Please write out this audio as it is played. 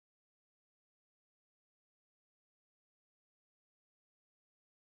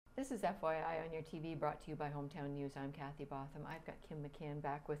This is FYI on your TV, brought to you by Hometown News. I'm Kathy Botham. I've got Kim McCann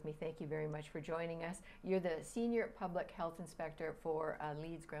back with me. Thank you very much for joining us. You're the Senior Public Health Inspector for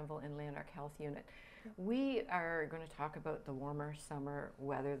Leeds Grenville and Lanark Health Unit. We are going to talk about the warmer summer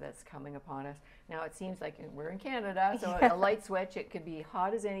weather that's coming upon us. Now, it seems like we're in Canada, so a light switch, it could be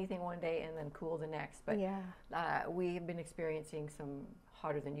hot as anything one day and then cool the next. But we have been experiencing some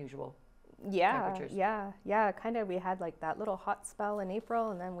hotter than usual temperatures. Kind of. We had like that little hot spell in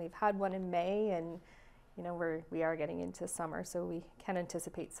April, and then we've had one in May, and you know we are getting into summer, so we can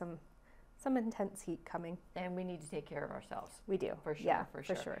anticipate some intense heat coming. And we need to take care of ourselves. We do. For sure. Yeah, for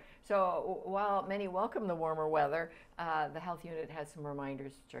sure. sure. So while many welcome the warmer weather, the health unit has some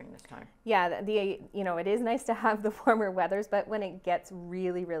reminders during this time. Yeah, it is nice to have the warmer weathers, but when it gets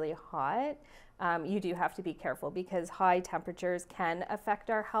really, really hot, you do have to be careful because high temperatures can affect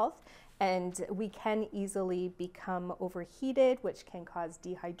our health. And we can easily become overheated, which can cause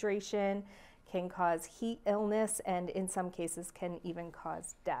dehydration, can cause heat illness, and in some cases can even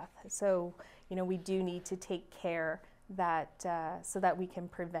cause death. So, we do need to take care that so that we can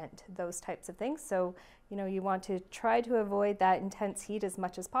prevent those types of things. So, you want to try to avoid that intense heat as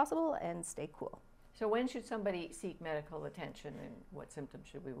much as possible and stay cool. So when should somebody seek medical attention, and what symptoms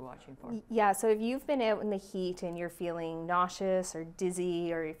should we be watching for? Yeah, so if you've been out in the heat and you're feeling nauseous or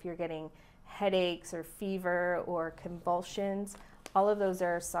dizzy, or if you're getting headaches or fever or convulsions, all of those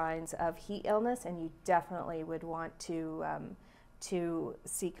are signs of heat illness, and you definitely would want to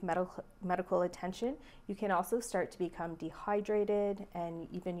seek medical attention. You can also start to become dehydrated, and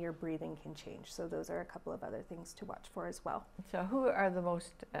even your breathing can change. So those are a couple of other things to watch for as well. So who are the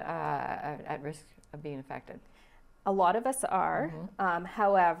most at risk of being affected? A lot of us are.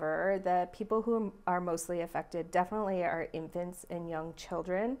 However, the people who are mostly affected definitely are infants and young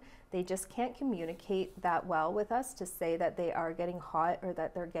children. They just can't communicate that well with us to say that they are getting hot or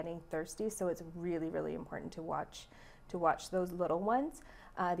that they're getting thirsty. So it's really, really important to watch those little ones.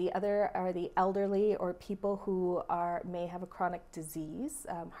 The other are the elderly or people who may have a chronic disease,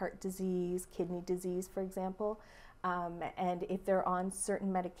 heart disease, kidney disease, for example. And if they're on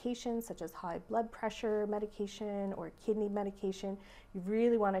certain medications, such as high blood pressure medication or kidney medication, you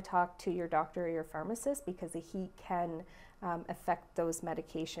really want to talk to your doctor or your pharmacist, because the heat can affect those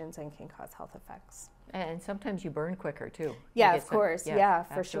medications and can cause health effects. And sometimes you burn quicker too. Yeah, of course. Yeah,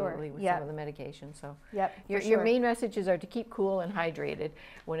 for sure. Absolutely, with some of the medication. So your main messages are to keep cool and hydrated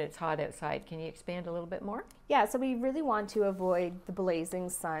when it's hot outside. Can you expand a little bit more? Yeah, so we really want to avoid the blazing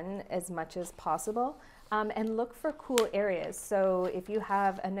sun as much as possible. And look for cool areas. So if you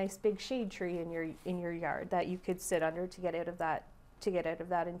have a nice big shade tree in your yard that you could sit under to get out of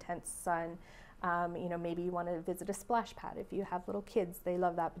that intense sun. Maybe you want to visit a splash pad. If you have little kids, they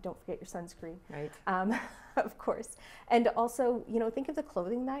love that, but don't forget your sunscreen. Right. Of course. And also, think of the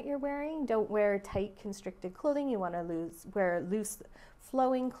clothing that you're wearing. Don't wear tight, constricted clothing. You want to wear loose,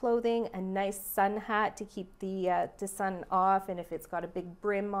 flowing clothing, a nice sun hat to keep the sun off. And if it's got a big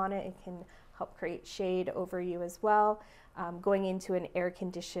brim on it, it can help create shade over you as well. Going into an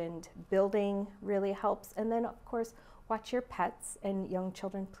air-conditioned building really helps. And then, of course, watch your pets and young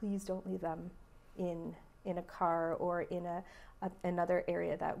children. Please don't leave them in a car or in another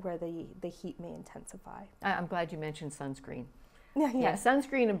area where the heat may intensify. I'm glad you mentioned sunscreen. Yeah,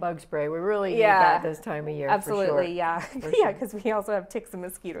 sunscreen and bug spray. We really need that this time of year. Absolutely, for sure. Because we also have ticks and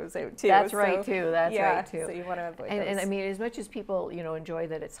mosquitoes out too. That's right too. That's right too. So you want to avoid those. And I mean, as much as people enjoy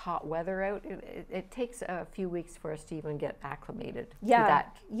that it's hot weather out, it takes a few weeks for us to even get acclimated to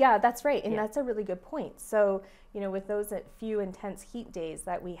that. Yeah, that's right, and that's a really good point. So with those few intense heat days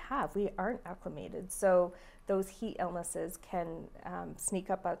that we aren't acclimated. So those heat illnesses can sneak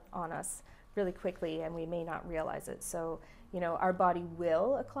up on us really quickly, and we may not realize it. So our body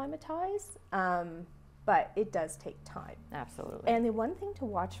will acclimatize, but it does take time. Absolutely. And the one thing to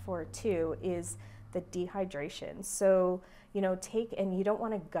watch for too is the dehydration. So, and you don't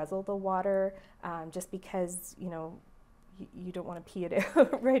want to guzzle the water just because, you don't want to pee it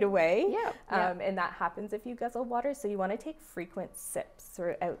out right away. And that happens if you guzzle water. So you want to take frequent sips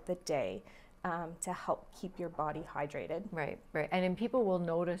throughout the day. To help keep your body hydrated. Right. And then people will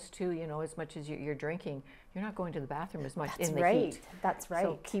notice too, as much as you're drinking, you're not going to the bathroom as much in the heat. That's right.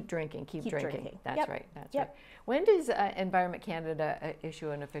 So keep drinking. That's right. That's right. Yep. When does Environment Canada issue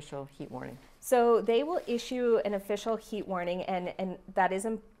an official heat warning? So they will issue an official heat warning, and that is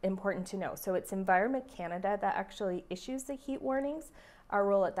important to know. So it's Environment Canada that actually issues the heat warnings. Our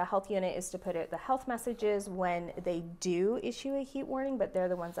role at the health unit is to put out the health messages when they do issue a heat warning, but they're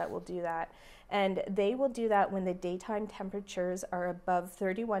the ones that will do that. And they will do that when the daytime temperatures are above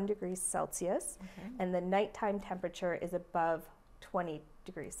 31 degrees Celsius, and the nighttime temperature is above 20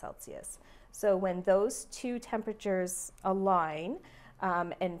 degrees Celsius. So when those two temperatures align,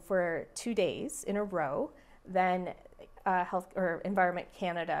 and for 2 days in a row, then Environment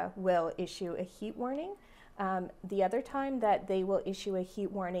Canada will issue a heat warning. The other time that they will issue a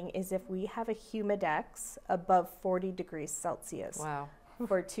heat warning is if we have a humidex above 40 degrees Celsius. Wow.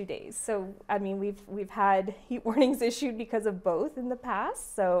 For 2 days. So, I mean, we've had heat warnings issued because of both in the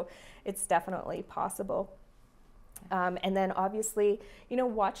past, so it's definitely possible. And then obviously, you know,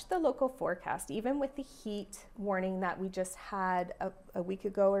 watch the local forecast. Even with the heat warning that we just had a week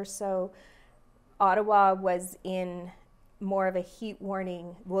ago or so, Ottawa was in more of a heat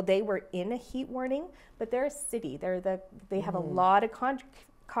warning. Well, they were in a heat warning, but they're a city. They have a lot of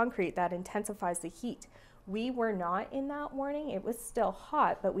concrete that intensifies the heat. We were not in that warning. It was still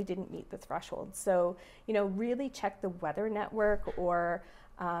hot, but we didn't meet the threshold. So, you know, really check the Weather Network or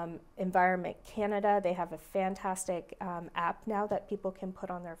Environment Canada. They have a fantastic app now that people can put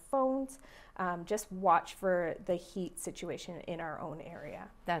on their phones. Just watch for the heat situation in our own area.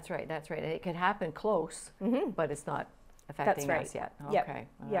 That's right, that's right. It could happen close, but it's not affecting us yet. Okay, Yep.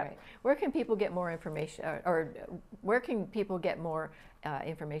 all right. Where can people get more information, or where can people get more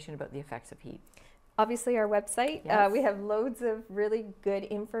information about the effects of heat? Obviously our website, Yes. we have loads of really good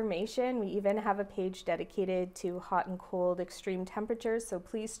information. We even have a page dedicated to hot and cold extreme temperatures, so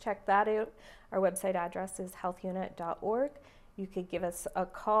please check that out. Our website address is healthunit.org. You could give us a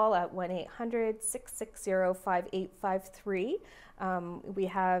call at 1-800-660-5853. We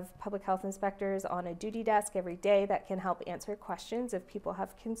have public health inspectors on a duty desk every day that can help answer questions if people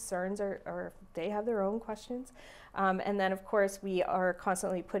have concerns or if they have their own questions. And then of course we are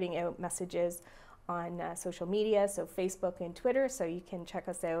constantly putting out messages on social media, so Facebook and Twitter, so you can check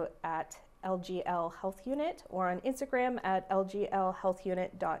us out at LGL Health Unit or on Instagram at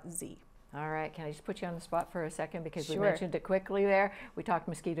lglhealthunit.z. All right, can I just put you on the spot for a second, because we Sure. mentioned it quickly there. We talked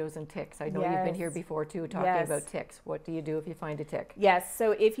mosquitoes and ticks. I know you've been here Yes. before too, talking Yes. about ticks. What do you do if you find a tick? Yes,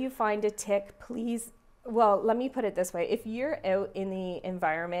 so if you find a tick, please, well, let me put it this way. If you're out in the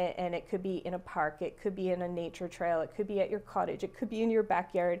environment, and it could be in a park, it could be in a nature trail, it could be at your cottage, it could be in your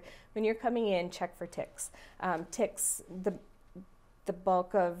backyard, when you're coming in, check for ticks. Ticks, the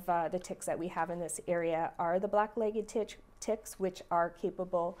bulk of the ticks that we have in this area are the black-legged ticks, which are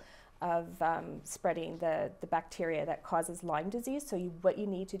capable of spreading the bacteria that causes Lyme disease. So what you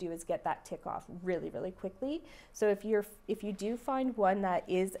need to do is get that tick off really, really quickly. So if you do find one that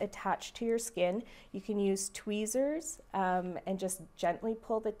is attached to your skin, you can use tweezers and just gently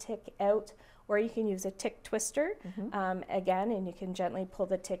pull the tick out, or you can use a tick twister again, and you can gently pull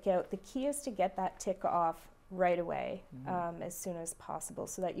the tick out. The key is to get that tick off right away as soon as possible,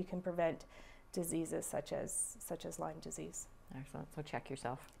 so that you can prevent diseases such as Lyme disease. Excellent. So check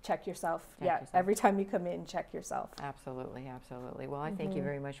yourself. Check yourself. Check Yeah, yourself. every time you come in, check yourself. Absolutely, absolutely. Well, I thank you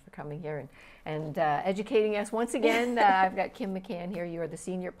very much for coming here and educating us once again. I've got Kim McCann here. You are the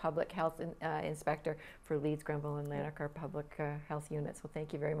Senior Public Health Inspector for Leeds, Grenville, and Lanark, our public health unit. So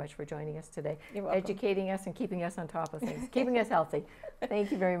thank you very much for joining us today. You're welcome. Educating us and keeping us on top of things, keeping us healthy.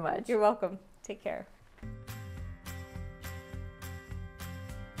 Thank you very much. You're welcome. Take care.